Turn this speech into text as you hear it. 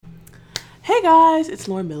Hey guys, it's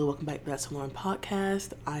Lauren Miller. Welcome back to That's Lauren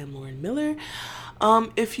Podcast. I am Lauren Miller.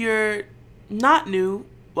 If you're not new,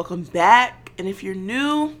 welcome back. And if you're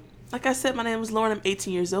new, like I said, my name is Lauren. I'm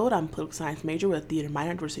 18 years old. I'm a political science major with a theater minor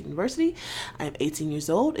at Georgia State University. I am 18 years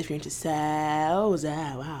old. If you're into If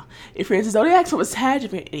you're into zodiacs, I'm a Sag.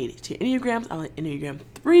 If you're into Enneagrams, I'm an Enneagram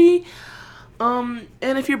 3. And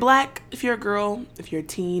if you're black, if you're a girl, if you're a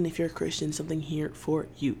teen, if you're a Christian, something here for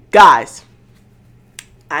you. Guys,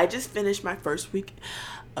 I just finished my first week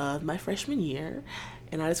of my freshman year,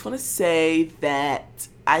 and I just want to say that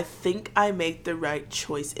I think I made the right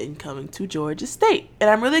choice in coming to Georgia State, and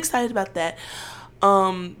I'm really excited about that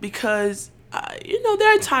because,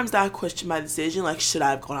 there are times that I question my decision, like, should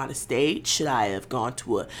I have gone out of state? Should I have gone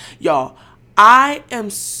to y'all, I am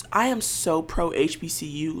so pro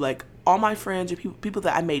HBCU, like, all my friends or people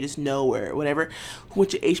that I may just know or whatever who went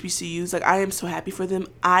to HBCUs, like, I am so happy for them.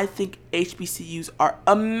 I think HBCUs are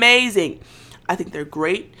amazing. I think they're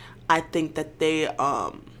great. I think that they're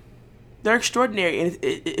extraordinary, and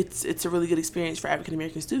it's a really good experience for African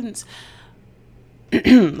American students. Let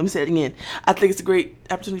me say it again. I think it's a great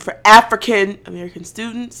opportunity for African American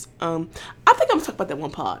students. I think I'm talking about that one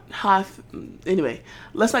pod. Anyway,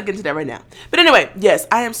 let's not get into that right now. But anyway, yes,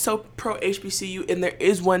 I am so pro HBCU, and there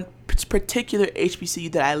is one particular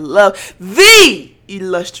HBCU that I love. The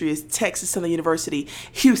illustrious Texas Southern University,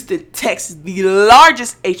 Houston, Texas, the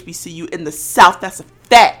largest HBCU in the South. That's a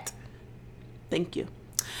fact. Thank you.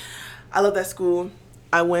 I love that school.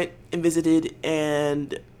 I went and visited,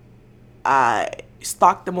 and I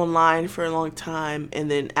stalked them online for a long time, and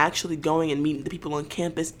then actually going and meeting the people on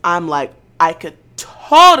campus, I'm like, I could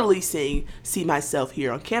totally see myself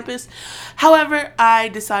here on campus. However, I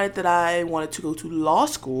decided that I wanted to go to law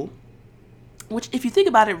school, which, if you think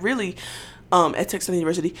about it, really, at Texas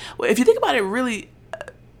University, if you think about it, really,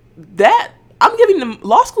 that I'm giving them,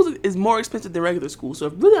 law school is more expensive than regular school, so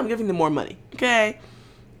really I'm giving them more money. Okay,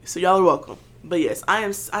 so y'all are welcome. But yes, I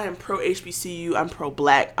am pro HBCU. I'm pro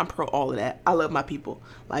black. I'm pro all of that. I love my people.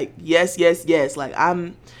 Like, yes. Like,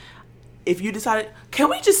 if you decided,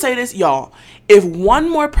 can we just say this, y'all? If one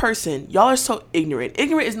more person, y'all are so ignorant.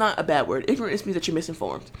 Ignorant is not a bad word. Ignorant means that you're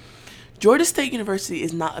misinformed. Georgia State University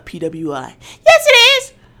is not a PWI. Yes, it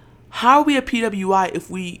is. How are we a PWI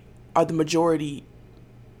if we are the majority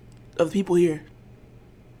of the people here?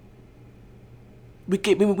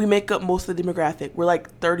 We make up most of the demographic. We're like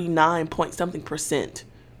 39 point something percent.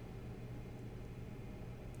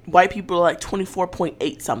 White people are like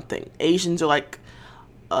 24.8 something. Asians are like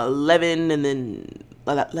 11, and then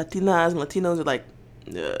Latinas and Latinos are like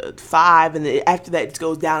 5, and then after that it just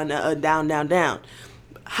goes down, down.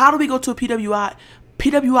 How do we go to a PWI?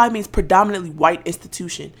 PWI means predominantly white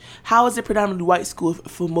institution. How is it predominantly white school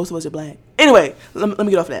if most of us are black? Anyway, let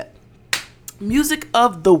me get off of that. Music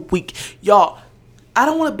of the week. Y'all, I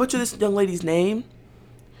don't want to butcher this young lady's name.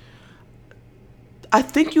 I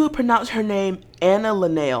think you would pronounce her name Anna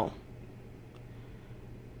Linnell.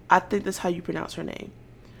 I think that's how you pronounce her name.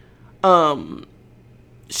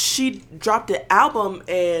 She dropped an album,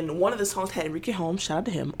 and one of the songs had Enrique Holmes, shout out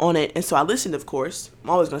to him, on it. And so I listened, of course.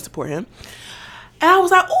 I'm always going to support him. And I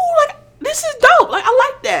was like, oh, like, this is dope. Like,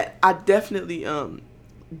 I like that. I definitely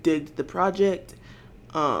did the project.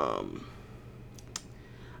 I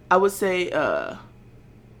would say,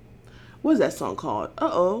 what is that song called?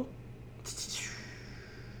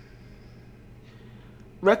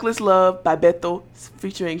 Reckless Love by Beto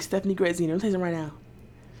featuring Stephanie Grazzino. I'm telling you right now.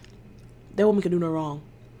 That woman can do no wrong.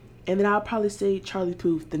 And then I'll probably say Charlie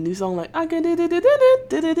Puth, the new song, like, I can do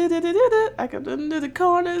I can do the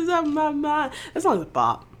corners of my mind. That song is a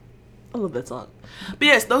bop. I love that song. But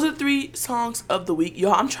yes, those are 3 songs of the week.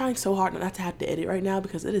 Y'all, I'm trying so hard not to have to edit right now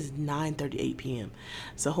because it is 9:38 p.m.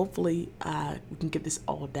 So hopefully we can get this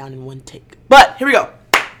all down in one take. But here we go.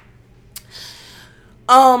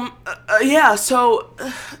 So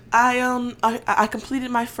I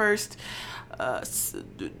completed my first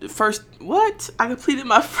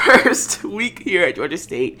week here at Georgia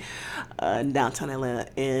State in downtown Atlanta,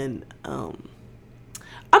 and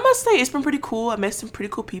I must say it's been pretty cool. I met some pretty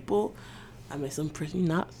cool people. I met some pretty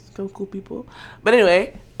not so cool people. But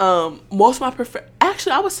anyway, most of my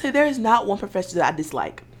actually, I would say there is not one professor that I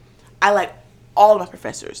dislike. I like all of my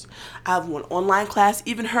professors. I have one online class,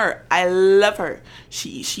 even her. I love her.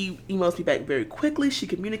 She emails me back very quickly. She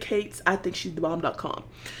communicates. I think she's thebomb.com.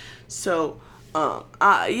 So,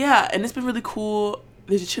 and it's been really cool.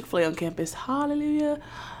 There's a Chick-fil-A on campus. Hallelujah.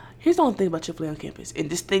 Here's the only thing about Chick-fil-A on campus, and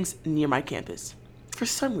this thing's near my campus. For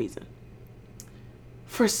some reason,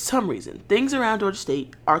 things around Georgia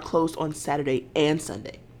State are closed on Saturday and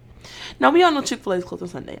Sunday. Now, we all know Chick-fil-A is closed on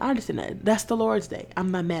Sunday. I understand that. That's the Lord's Day. I'm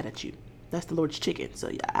not mad at you. That's the Lord's chicken. So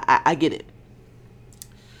yeah, I get it.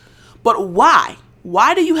 But why?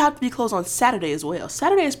 Why do you have to be closed on Saturday as well?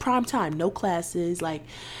 Saturday is prime time. No classes. Like,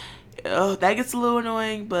 that gets a little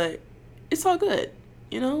annoying, but it's all good.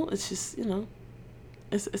 It's just,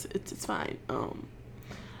 it's fine.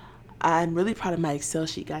 I'm really proud of my Excel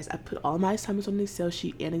sheet, guys. I put all my assignments on the Excel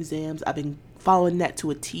sheet and exams. I've been following that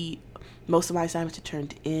to a T. Most of my assignments are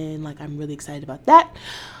turned in. Like, I'm really excited about that.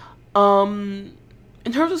 In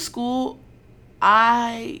terms of school,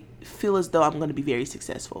 I feel as though I'm going to be very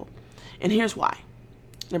successful. And here's why.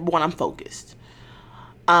 Number one, I'm focused.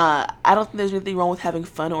 I don't think there's anything wrong with having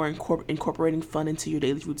fun or incorporating fun into your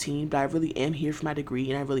daily routine, but I really am here for my degree,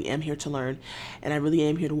 and I really am here to learn, and I really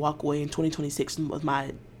am here to walk away in 2026 with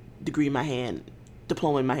my degree in my hand,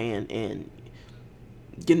 diploma in my hand, and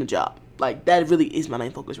getting a job. Like, that really is my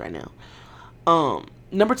main focus right now.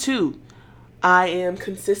 Number two, I am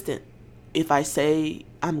consistent. If I say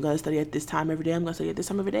I'm going to study at this time every day, I'm going to study at this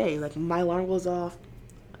time every day. Like, my alarm goes off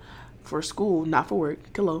for school, not for work.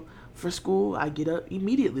 Hello. For school, I get up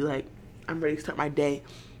immediately. Like, I'm ready to start my day.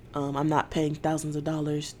 I'm not paying thousands of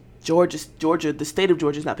dollars. Georgia, the state of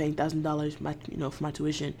Georgia is not paying $1,000 for my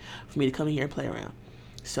tuition for me to come in here and play around.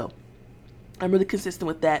 So I'm really consistent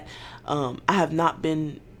with that. I have not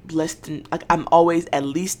been less than, like, I'm always at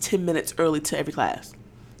least 10 minutes early to every class.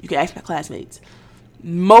 You can ask my classmates.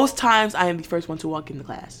 Most times I am the first one to walk into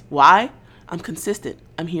class. Why? I'm consistent.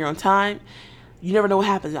 I'm here on time. You never know what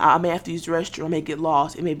happens. I may have to use the restroom. I may get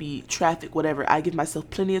lost. It may be traffic, whatever. I give myself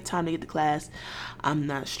plenty of time to get to class. I'm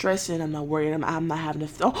not stressing. I'm not worried. I'm not having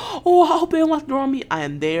to, I hope they don't lock the door on me. I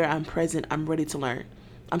am there. I'm present. I'm ready to learn.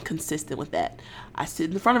 I'm consistent with that. I sit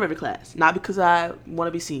in the front of every class. Not because I want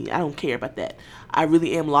to be seen. I don't care about that. I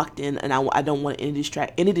really am locked in, and I don't want any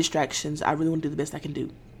distractions. I really want to do the best I can do.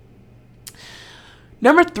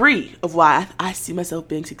 Number three of why I see myself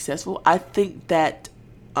being successful, I think that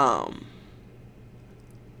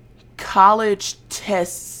college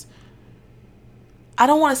tests, I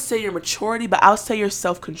don't want to say your maturity, but I'll say your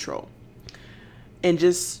self-control. I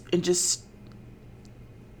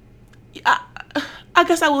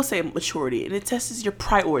guess I will say maturity. And it tests your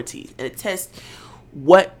priorities. And it tests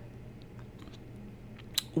what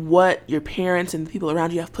your parents and the people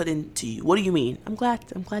around you have put into you. What do you mean? I'm glad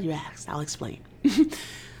you asked. I'll explain.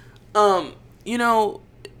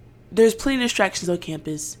 There's plenty of distractions on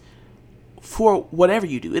campus for whatever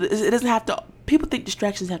you do. It doesn't have to, people think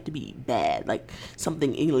distractions have to be bad, like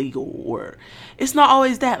something illegal, or it's not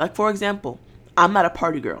always that. Like, for example, I'm not a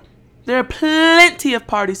party girl. There are plenty of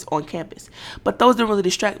parties on campus, but those don't really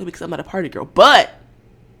distract me because I'm not a party girl. But,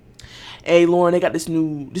 hey, Lauren, they got this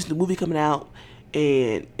new movie coming out,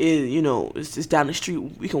 and it's just down the street.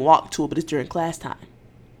 We can walk to it, but it's during class time.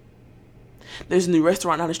 There's a new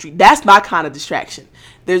restaurant down the street. That's my kind of distraction.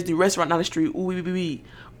 There's a new restaurant down the street.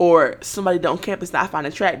 Or somebody on campus that I find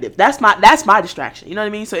attractive. That's my distraction. You know what I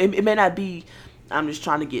mean? So it may not be I'm just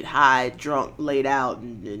trying to get high, drunk, laid out,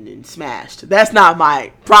 and smashed. That's not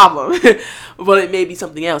my problem. But it may be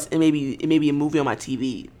something else. It may be a movie on my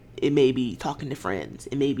TV. It may be talking to friends.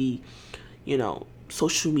 It may be,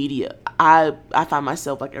 social media. I find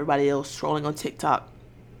myself like everybody else scrolling on TikTok.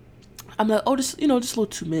 I'm like, just a little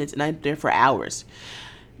 2 minutes, and I'm there for hours.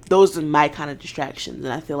 Those are my kind of distractions,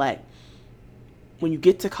 and I feel like when you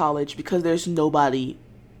get to college, because there's nobody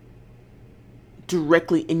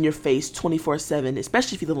directly in your face 24/7,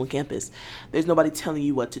 especially if you live on campus, there's nobody telling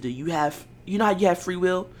you what to do. You know how you have free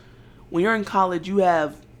will? When you're in college, you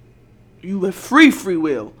have free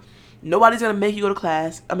will. Nobody's going to make you go to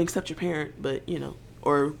class. I mean, except your parent, but,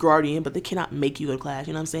 or guardian, but they cannot make you go to class.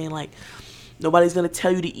 You know what I'm saying? Like, nobody's going to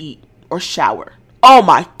tell you to eat or shower. Oh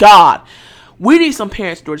my God. We need some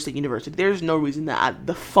parents at Georgia State University. There's no reason that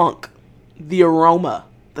the funk, the aroma,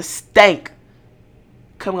 the stank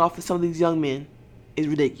coming off of some of these young men is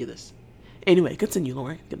ridiculous. Anyway, continue,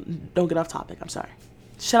 Lauren. Don't get off topic. I'm sorry.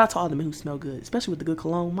 Shout out to all the men who smell good, especially with the good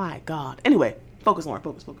cologne. My God. Anyway, focus, Lauren.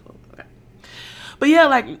 Focus. Okay. But yeah,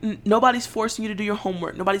 like, nobody's forcing you to do your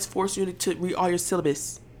homework. Nobody's forcing you to read all your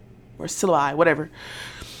syllabus or syllabi, whatever.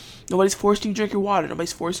 Nobody's forcing you to drink your water.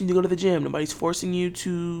 Nobody's forcing you to go to the gym. Nobody's forcing you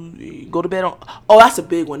to go to bed on... Oh, that's a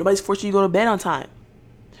big one. Nobody's forcing you to go to bed on time.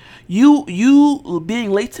 You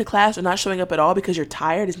being late to class or not showing up at all because you're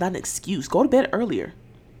tired is not an excuse. Go to bed earlier.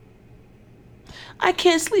 I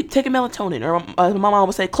can't sleep. Take a melatonin. Or my mom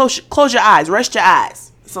would say, close your eyes. Rest your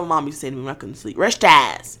eyes. Some mom used to say to me when I couldn't sleep. Rest your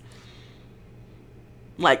eyes.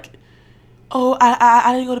 Like, oh,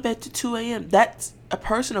 I didn't go to bed till 2 a.m. That's a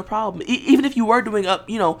personal problem. Even if you were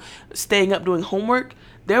staying up doing homework,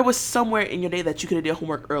 there was somewhere in your day that you could have done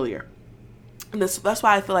homework earlier. And that's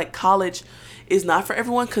why I feel like college is not for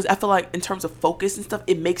everyone, because I feel like in terms of focus and stuff,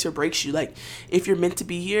 it makes or breaks you. Like, if you're meant to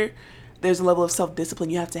be here, there's a level of self-discipline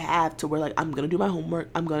you have to where, like, I'm going to do my homework.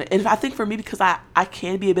 And I think for me, because I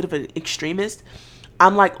can be a bit of an extremist,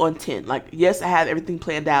 I'm like on 10. Like, yes, I have everything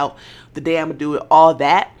planned out, the day I'm going to do it, all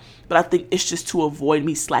that. But I think it's just to avoid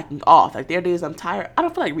me slacking off. Like, there are days I'm tired. I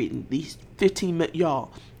don't feel like reading these 15 minutes.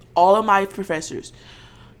 Y'all, all of my professors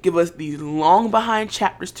give us these long behind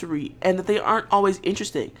chapters to read, and that they aren't always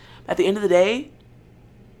interesting. At the end of the day,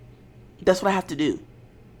 that's what I have to do.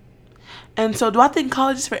 And so, do I think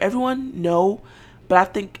college is for everyone? No, but I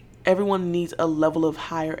think everyone needs a level of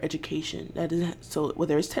higher education. That is, so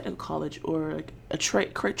whether it's technical college or like a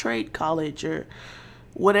trade college or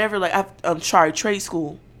whatever, like trade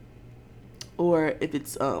school, or if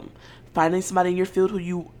it's finding somebody in your field who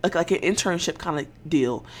you like an internship kind of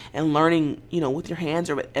deal, and learning, with your hands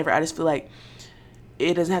or whatever. I just feel like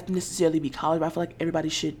it doesn't have to necessarily be college, but I feel like everybody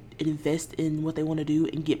should invest in what they want to do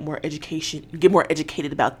and get more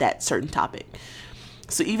educated about that certain topic.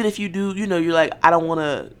 So even if you do, you're like, I don't want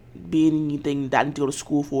to be anything that I need to go to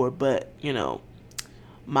school for, but,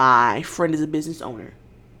 my friend is a business owner.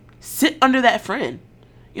 Sit under that friend.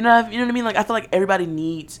 You know what I mean? Like, I feel like everybody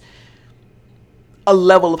needs a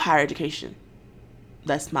level of higher education.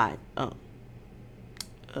 That's my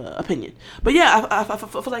opinion. But yeah, I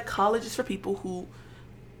feel like college is for people who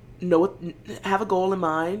have a goal in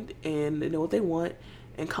mind and they know what they want.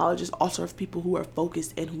 And college is also for people who are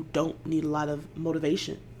focused and who don't need a lot of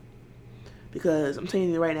motivation. Because I'm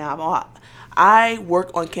telling you right now, I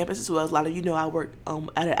work on campus as well. As a lot of you know, I work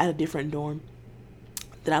at a different dorm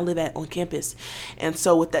that I live at on campus. And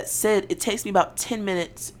so with that said, it takes me about 10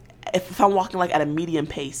 minutes if I'm walking like at a medium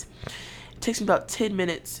pace. It takes me about 10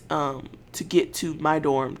 minutes to get to my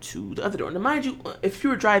dorm to the other dorm. Now, mind you, if you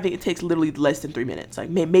were driving, it takes literally less than 3 minutes, like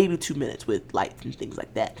maybe 2 minutes with lights and things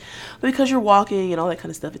like that. But because you're walking and all that kind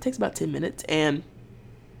of stuff, it takes about 10 minutes. And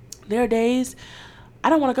there are days I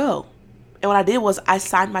don't want to go. And what I did was I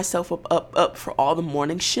signed myself up for all the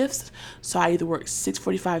morning shifts. So I either work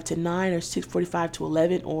 6:45 to 9 or 6:45 to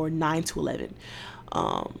 11 or 9 to 11.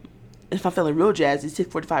 If I'm feeling real jazzy,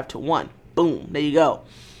 6:45 to 1. Boom, there you go.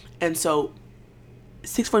 And so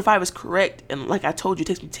 6:45 is correct. And like I told you, it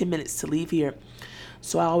takes me 10 minutes to leave here.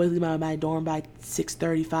 So I always leave my dorm by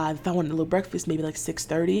 6:35. If I want a little breakfast, maybe like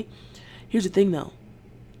 6:30. Here's the thing though.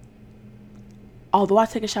 Although I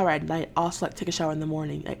take a shower at night, I also like to take a shower in the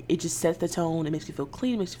morning. Like, it just sets the tone. It makes me feel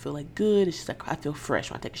clean. It makes me feel like good. It's just like I feel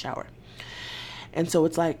fresh when I take a shower. And so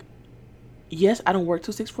it's like, yes, I don't work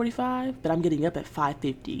till 6:45, but I'm getting up at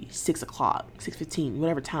 5:50, 6 o'clock, 6:15,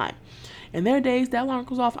 whatever time. And there are days that alarm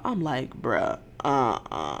goes off. I'm like, bruh,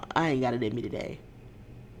 I ain't got it in me today.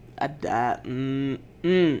 And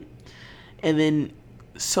then,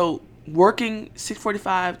 so working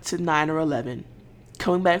 6:45 to 9 or 11,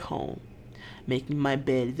 coming back home, making my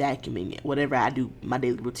bed, vacuuming it, whatever I do, my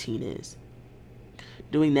daily routine is.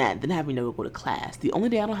 Doing that, then having to go to class. The only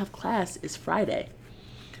day I don't have class is Friday.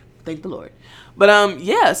 Thank the Lord. But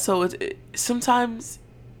yeah, so sometimes,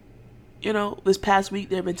 this past week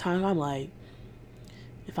there have been times I'm like,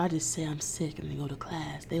 if I just say I'm sick and then go to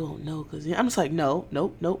class, they won't know. Because I'm just like, nope.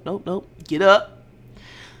 Get up.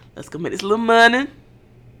 Let's go make this little money.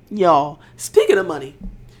 Y'all, speaking of money,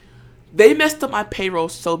 they messed up my payroll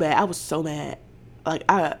so bad. I was so mad. Like,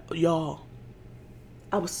 I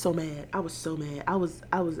was so mad. I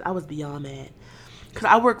was beyond mad. Cause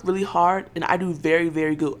I work really hard and I do very,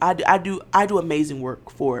 very good. I do amazing work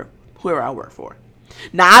for whoever I work for.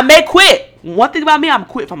 Now I may quit. One thing about me, I'm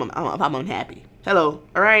quit if I'm unhappy. Hello,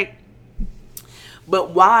 all right.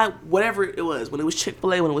 But whatever it was, when it was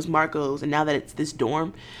Chick-fil-A, when it was Marco's, and now that it's this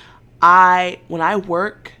dorm, when I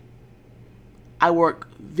work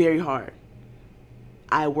very hard.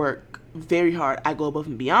 I go above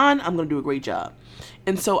and beyond. I'm going to do a great job.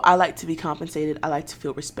 And so I like to be compensated. I like to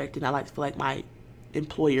feel respected. I like to feel like my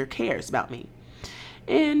employer cares about me.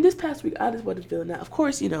 And this past week, I just wasn't feeling that. Of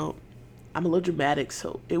course, I'm a little dramatic,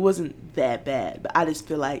 so it wasn't that bad. But I just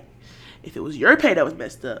feel like if it was your pay that was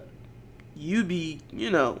messed up, you'd be,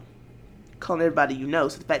 calling everybody So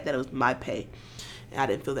the fact that it was my pay, and I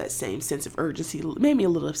didn't feel that same sense of urgency, made me a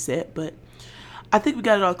little upset. But I think we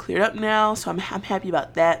got it all cleared up now, so I'm happy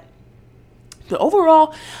about that. But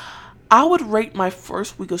overall, I would rate my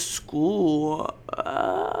first week of school,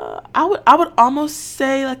 I would almost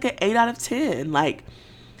say like an 8 out of 10. Like,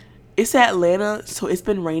 it's Atlanta, so it's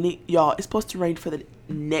been raining. Y'all, it's supposed to rain for the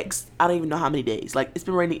next, I don't even know how many days. Like, it's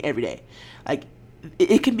been raining every day. Like,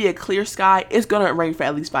 it can be a clear sky. It's going to rain for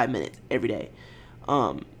at least 5 minutes every day.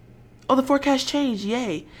 The forecast changed.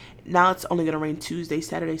 Yay. Now it's only going to rain Tuesday,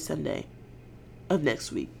 Saturday, Sunday of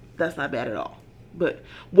next week. That's not bad at all. But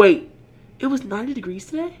wait, it was 90 degrees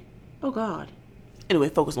today? Oh God. Anyway,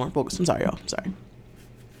 focus, Lauren, focus. I'm sorry, y'all. I'm sorry.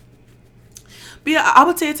 But yeah, I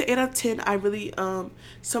would say it's an 8 out of 10. I really,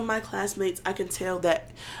 some of my classmates, I can tell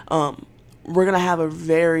that we're going to have a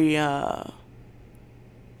very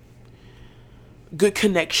good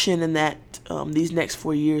connection in that these next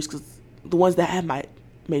 4 years, because the ones that have my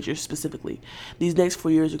major specifically, these next 4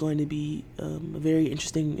 years are going to be a very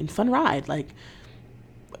interesting and fun ride. Like,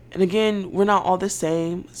 and again, we're not all the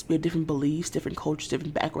same. We have different beliefs, different cultures,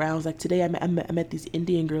 different backgrounds. Like today, I met these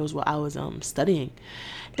Indian girls while I was studying,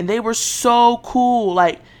 and they were so cool.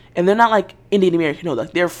 Like, and they're not like Indian American. No,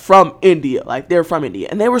 like they're from India. Like they're from India,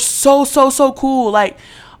 and they were so cool. Like,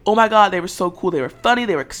 oh my God, they were so cool. They were funny.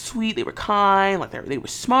 They were sweet. They were kind. Like they were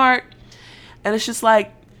smart. And it's just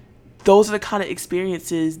like, those are the kind of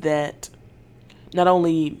experiences that not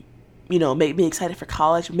only, make me excited for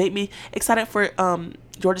college, make me excited for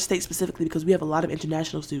Georgia State specifically, because we have a lot of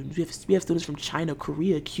international students. We have students from China,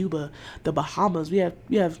 Korea, Cuba, the Bahamas. We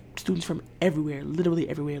have students from everywhere, literally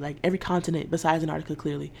everywhere, like every continent besides Antarctica,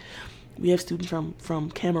 clearly. We have students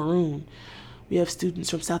from Cameroon. We have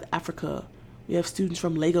students from South Africa. We have students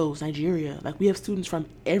from Lagos, Nigeria. Like, we have students from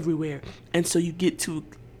everywhere. And so you get to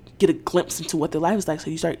get a glimpse into what their life is like.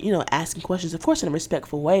 So you start, asking questions, of course, in a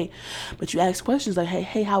respectful way. But you ask questions like,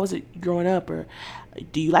 hey, how was it growing up? Or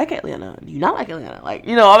do you like Atlanta? Do you not like Atlanta? Like,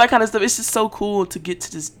 all that kind of stuff. It's just so cool to get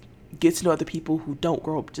to know other people who don't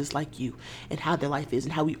grow up just like you, and how their life is,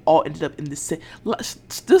 and how we all ended up in the same.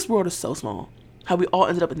 This world is so small. How we all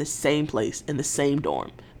ended up in the same place, in the same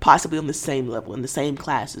dorm, possibly on the same level, in the same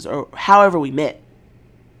classes, or however we met.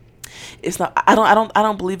 It's not. I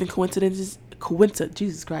don't believe in coincidences.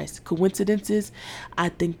 Jesus Christ, coincidences. I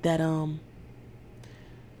think that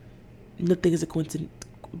nothing is a coincidence.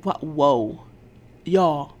 Whoa,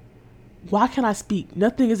 y'all. Why can't I speak?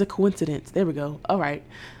 Nothing is a coincidence. There we go. All right.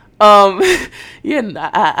 Yeah.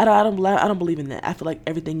 I don't believe in that. I feel like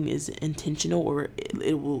everything is intentional, or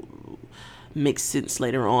it will make sense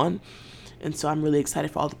later on. And so I'm really excited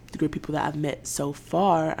for all the great people that I've met so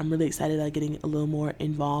far. I'm really excited about getting a little more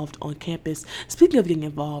involved on campus. Speaking of getting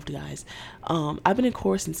involved, guys, I've been in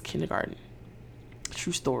chorus since kindergarten.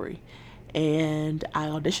 True story. And I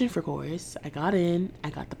auditioned for chorus. I got in. I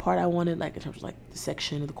got the part I wanted, like in terms of like the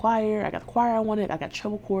section of the choir. I got the choir I wanted. I got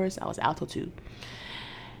treble chorus. I was alto too.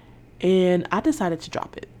 And I decided to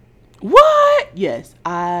drop it. What? Yes,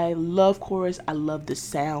 I love chorus. I love the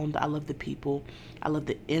sound. I love the people. I love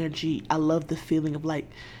the energy. I love the feeling of like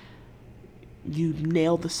you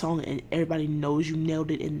nailed the song and everybody knows you nailed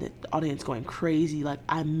it, and the audience going crazy. Like,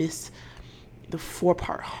 I miss the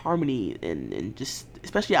 4-part harmony and just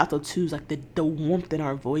especially alto twos, like the warmth in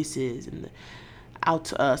our voices, and the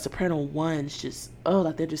alto soprano ones just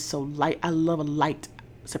like they're just so light. I love a light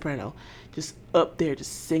soprano just up there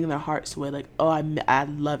just singing their hearts away. Like, I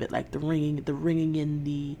love it. Like the ringing in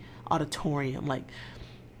the auditorium. Like,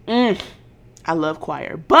 I love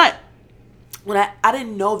choir. But when I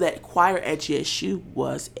didn't know that choir at GSU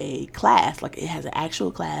was a class. Like, it has an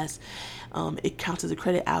actual class. It counts as a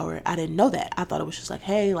credit hour. I didn't know that. I thought it was just like,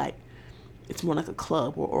 hey, like, it's more like a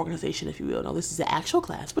club or organization, if you will. No, this is an actual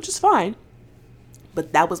class, which is fine.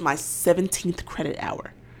 But that was my 17th credit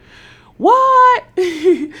hour. What?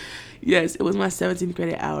 Yes, it was my 17th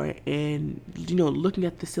credit hour. And, looking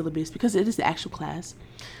at the syllabus, because it is the actual class,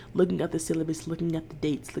 looking at the syllabus, looking at the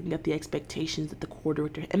dates, looking at the expectations that the core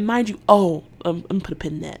director, and mind you, I'm going to put a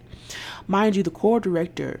pin in that. Mind you, the core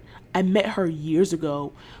director, I met her years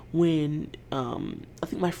ago when, I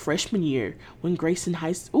think my freshman year, when Grayson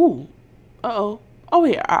High School, oh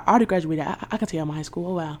wait, I already graduated. I can tell you I'm in high school.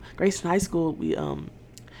 Oh wow. Grayson High School, we,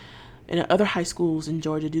 and other high schools in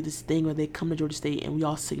Georgia do this thing where they come to Georgia State and we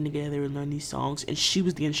all sing together and learn these songs. And she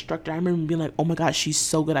was the instructor. I remember being like, oh my God, she's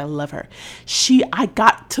so good. I love her. I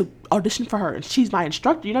got to audition for her and she's my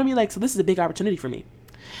instructor. You know what I mean? Like, so this is a big opportunity for me.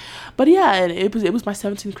 But yeah, and it was my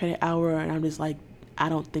 17th credit hour, and I'm just like, I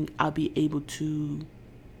don't think I'll be able to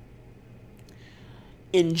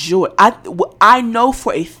enjoy. I know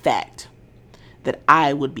for a fact that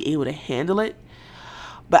I would be able to handle it.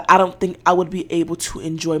 But I don't think I would be able to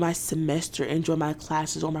enjoy my semester, enjoy my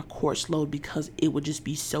classes or my course load, because it would just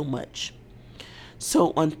be so much.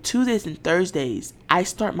 So on Tuesdays and Thursdays, I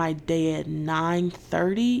start my day at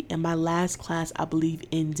 9:30, and my last class, I believe,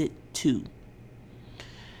 ends at 2.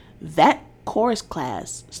 That chorus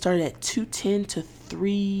class started at 2:10 to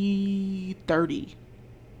 3:30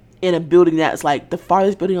 in a building that's like the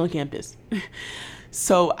farthest building on campus.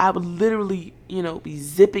 So I would literally, be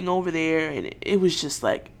zipping over there, and it was just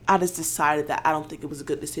like, I just decided that I don't think it was a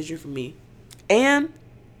good decision for me. And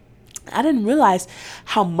I didn't realize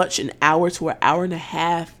how much an hour to an hour and a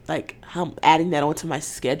half, like how adding that onto my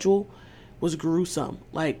schedule was gruesome.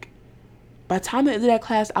 Like by the time I ended that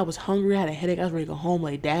class, I was hungry, I had a headache, I was ready to go home,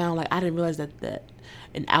 lay down. Like I didn't realize that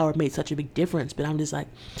an hour made such a big difference. But I'm just like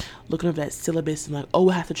looking over that syllabus and like, oh,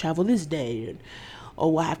 I have to travel this day, and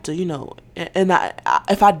oh, I have to, and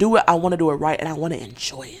if I do it, I want to do it right, and I want to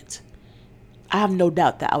enjoy it. I have no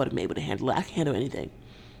doubt that I would have been able to handle it. I can handle anything.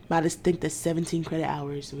 But I just think that 17 credit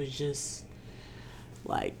hours was just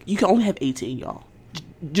like, you can only have 18, y'all.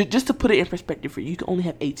 Just to put it in perspective for you, you can only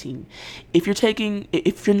have 18. If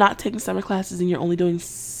you're not taking summer classes and you're only doing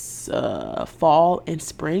fall and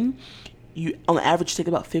spring, you on average take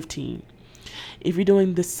about 15. If you're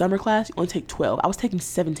doing the summer class, you only take 12. I was taking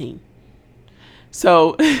 17.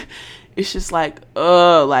 So it's just like,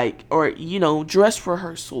 dress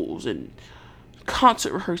rehearsals and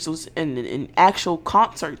concert rehearsals and actual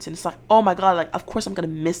concerts, and it's like, oh my god, like of course I'm gonna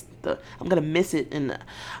miss it. And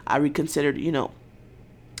I reconsidered,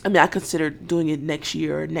 I considered doing it next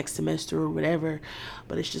year or next semester or whatever,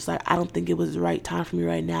 but it's just like I don't think it was the right time for me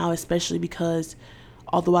right now, especially because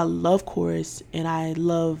although I love chorus and I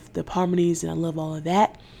love the harmonies and I love all of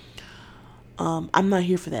that, I'm not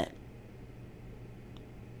here for that.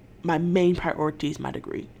 My main priority is my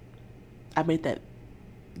degree. I made that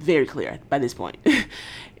very clear by this point.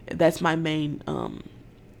 That's my main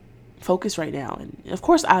focus right now. And of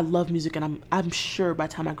course I love music, and I'm sure by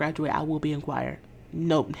the time I graduate I will be in choir.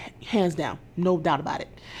 No, hands down, no doubt about it.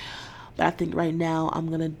 But I think right now I'm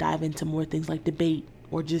gonna dive into more things like debate,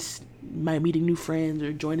 or just my meeting new friends,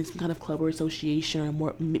 or joining some kind of club or association, or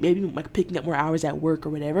more maybe like picking up more hours at work or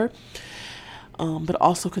whatever. But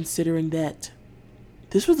also considering that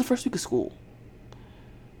this was the first week of school.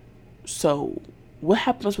 So what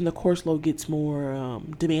happens when the course load gets more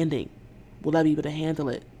demanding? Will I be able to handle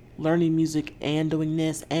it? Learning music and doing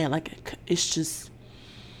this, and like it's just,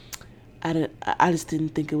 I just didn't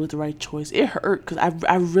think it was the right choice. It hurt because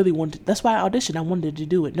I really wanted. That's why I auditioned. I wanted to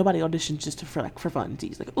do it. Nobody auditions just for fun.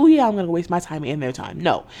 It's like, oh yeah, I'm gonna waste my time and their time.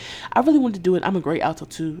 No, I really wanted to do it. I'm a great alto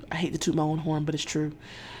too. I hate to toot my own horn, but it's true.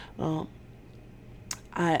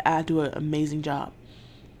 I do an amazing job,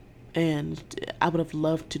 and I would have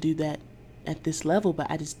loved to do that at this level, but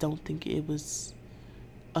I just don't think it was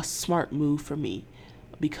a smart move for me,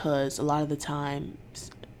 because a lot of the time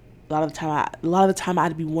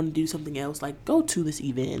I'd be wanting to do something else, like go to this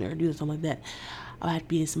event or do something like that. I'd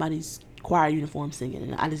be in somebody's choir uniform singing,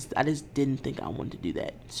 and I just didn't think I wanted to do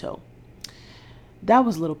that. So that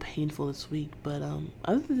was a little painful this week, but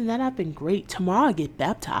other than that, I've been great. Tomorrow I get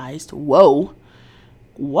baptized. Whoa.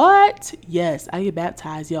 What? Yes, I get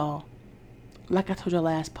baptized, y'all. Like I told y'all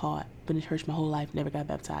last part, been in church my whole life, never got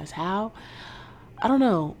baptized. How? I don't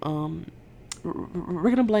know. We're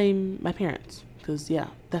gonna blame my parents, because yeah,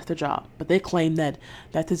 that's their job. But they claim that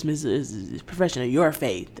baptism is a profession of your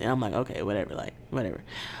faith, and I'm like, okay, whatever. But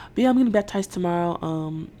yeah, I'm getting baptized tomorrow. I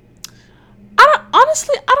don't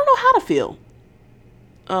know how to feel.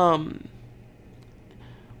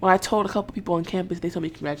 When I told a couple people on campus, they told me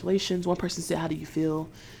congratulations. One person said, how do you feel?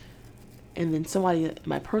 And then somebody in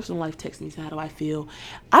my personal life texted me and said, how do I feel?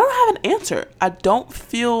 I don't have an answer. I don't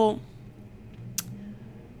feel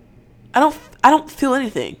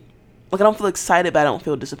anything. Like, I don't feel excited, but I don't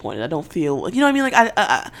feel disappointed. I don't feel, like, you know what I mean? Like,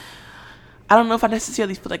 I don't know if I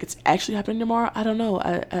necessarily feel like it's actually happening tomorrow. I don't know.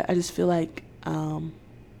 I just feel like, I don't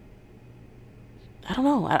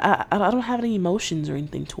know. I don't have any emotions or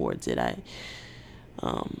anything towards it.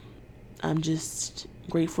 I'm just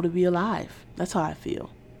grateful to be alive. That's how I feel.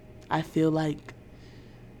 I feel like,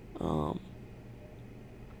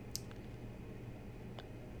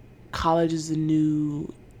 college is a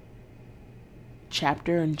new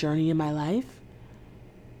chapter and journey in my life,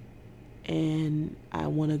 and I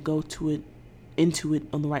want to go into it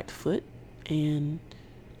on the right foot, and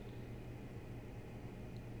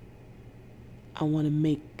I want to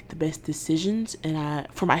make the best decisions, and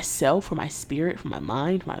for myself, for my spirit, for my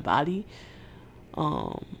mind, for my body.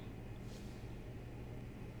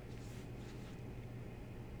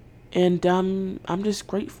 And I'm just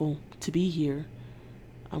grateful to be here.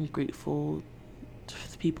 I'm grateful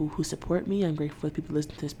to the people who support me. I'm grateful for the people who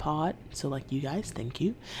listen to this pod. So, like, you guys, thank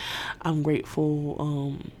you. I'm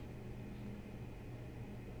grateful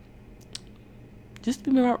just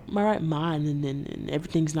to be my right mind, and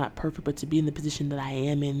everything's not perfect, but to be in the position that I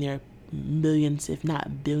am in. There are millions, if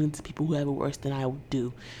not billions, of people who have it worse than I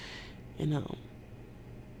do. And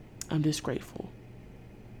I'm just grateful.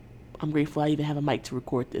 I'm grateful I even have a mic to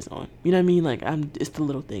record this on. You know what I mean? Like, it's the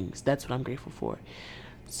little things. That's what I'm grateful for.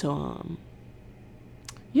 So,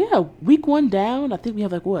 yeah, week 1 down. I think we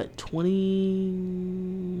have 20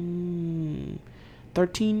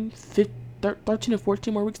 13 or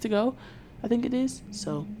 14 more weeks to go, I think it is.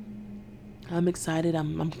 So I'm excited.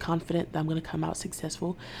 I'm confident that I'm going to come out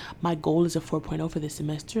successful. My goal is a 4.0 for this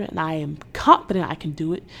semester, and I am confident I can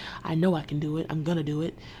do it. I know I can do it. I'm going to do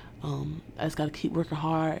it. I just got to keep working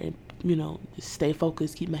hard and, just stay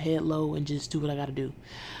focused, keep my head low, and just do what I got to do.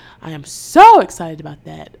 I am so excited about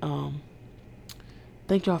that.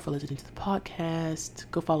 Thank y'all for listening to the podcast.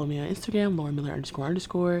 Go follow me on Instagram, Lauren Miller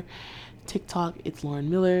 __. TikTok, it's Lauren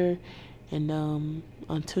Miller. And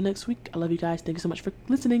until next week, I love you guys. Thank you so much for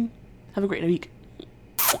listening. Have a great week.